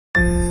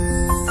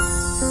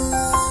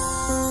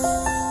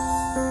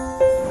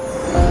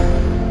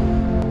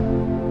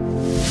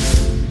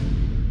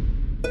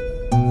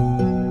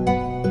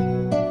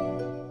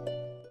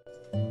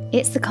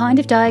It's the kind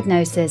of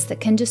diagnosis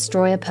that can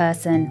destroy a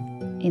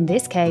person. In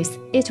this case,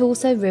 it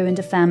also ruined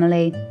a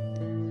family.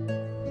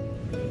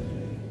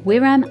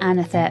 Wiram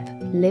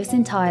Anathep lives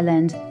in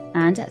Thailand,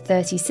 and at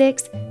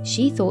 36,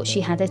 she thought she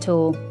had it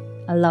all.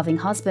 A loving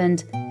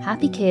husband,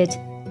 happy kid,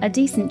 a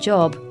decent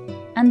job,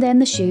 and then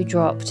the shoe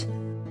dropped.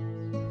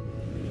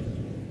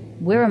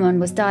 Wiraman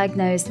was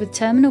diagnosed with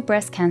terminal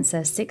breast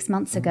cancer 6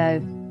 months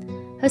ago.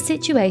 Her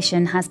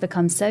situation has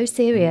become so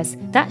serious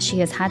that she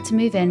has had to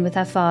move in with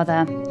her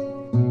father.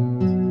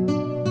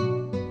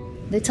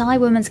 The Thai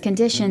woman's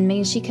condition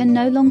means she can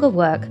no longer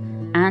work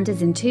and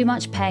is in too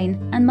much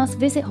pain and must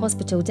visit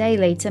hospital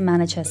daily to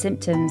manage her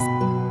symptoms.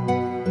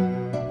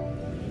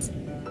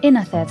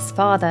 Inatheth's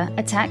father,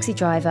 a taxi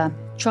driver,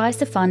 tries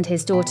to fund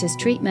his daughter's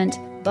treatment,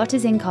 but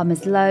his income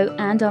is low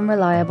and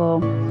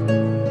unreliable.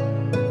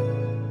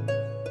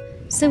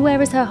 So where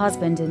is her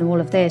husband in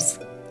all of this?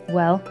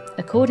 Well,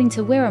 according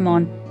to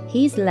Wiraman,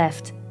 he's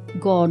left,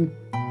 gone.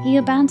 He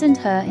abandoned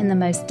her in the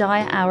most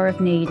dire hour of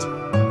need.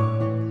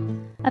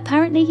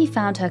 Apparently he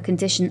found her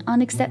condition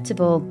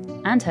unacceptable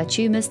and her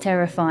tumours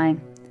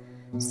terrifying.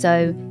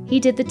 So he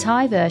did the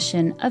Thai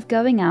version of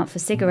going out for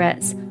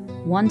cigarettes.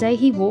 One day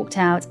he walked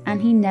out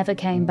and he never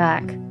came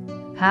back.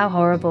 How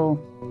horrible.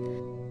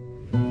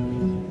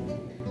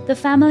 The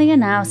family are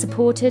now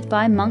supported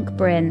by Monk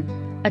Bryn,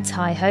 a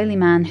Thai holy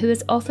man who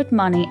has offered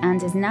money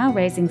and is now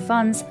raising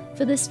funds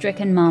for the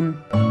stricken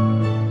mum.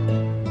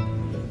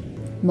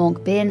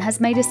 Monk Bryn has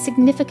made a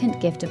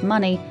significant gift of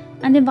money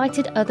and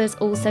invited others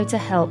also to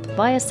help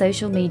via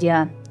social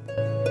media.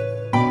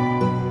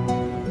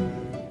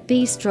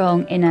 Be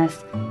strong,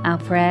 Inath. Our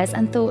prayers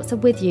and thoughts are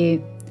with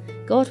you.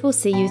 God will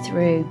see you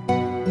through.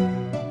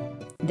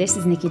 This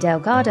is Nikki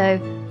Delgado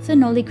for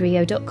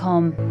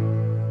NollyGrio.com.